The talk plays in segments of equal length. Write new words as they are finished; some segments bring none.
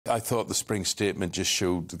I thought the spring statement just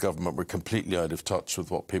showed the government were completely out of touch with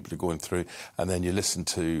what people are going through, and then you listen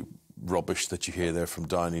to rubbish that you hear there from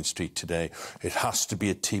Downing Street today. It has to be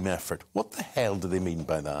a team effort. What the hell do they mean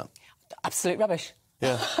by that? Absolute rubbish.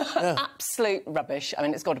 Yeah. Absolute rubbish. I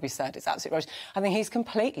mean, it's got to be said, it's absolute rubbish. I think he's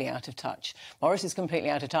completely out of touch. Boris is completely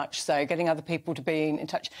out of touch, so getting other people to be in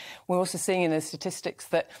touch. We're also seeing in the statistics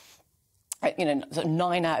that, you know,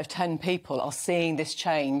 9 out of 10 people are seeing this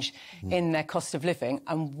change in their cost of living,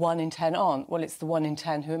 and 1 in 10 aren't. Well, it's the 1 in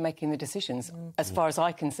 10 who are making the decisions. As far as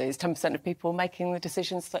I can see, it's 10% of people making the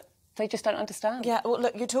decisions that they just don't understand. Yeah, well,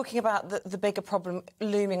 look, you're talking about the bigger problem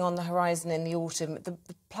looming on the horizon in the autumn. The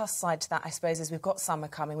plus side to that, I suppose, is we've got summer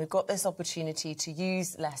coming. We've got this opportunity to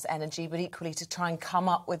use less energy, but equally to try and come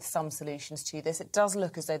up with some solutions to this. It does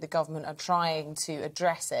look as though the government are trying to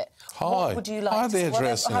address it. What would you like How are they to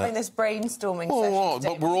addressing having this brainstorming well,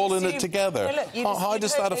 session? but we're all in it together. Well, look, how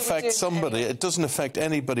does that affect somebody? It doesn't affect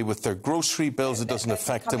anybody with their grocery bills. It doesn't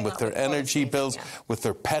affect them with their energy bills, with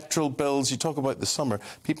their petrol bills. You talk about the summer.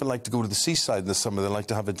 People like to go to the seaside in the summer. They like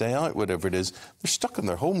to have a day out, whatever it is. They're stuck in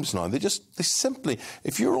their homes now. They simply,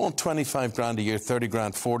 if you're on 25 grand a year, 30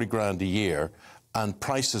 grand, 40 grand a year, and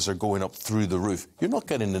prices are going up through the roof, you're not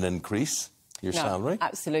getting an increase. Your salary?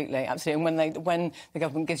 Absolutely, absolutely. And when the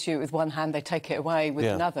government gives you it with one hand, they take it away with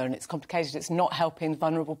another, and it's complicated. It's not helping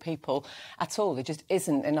vulnerable people at all. There just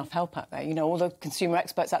isn't enough help out there. You know, all the consumer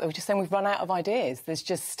experts out there were just saying we've run out of ideas. There's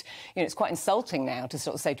just, you know, it's quite insulting now to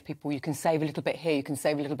sort of say to people, you can save a little bit here, you can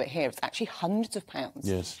save a little bit here. It's actually hundreds of pounds.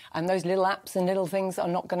 Yes. And those little apps and little things are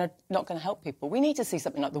not going to help people. We need to see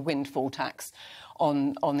something like the windfall tax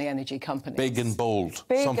on the energy companies. Big and bold.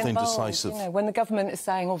 Something decisive. You know, when the government is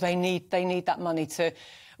saying, oh, they need that money to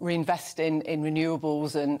reinvest in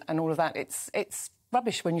renewables and all of that, it's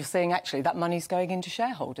rubbish when you're seeing actually that money's going into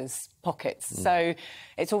shareholders' pockets. So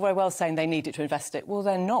it's all very well saying they need it to invest it. Well,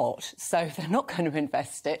 they're not. So if they're not going to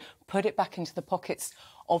invest it, put it back into the pockets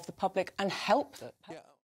of the public and help them. Yeah.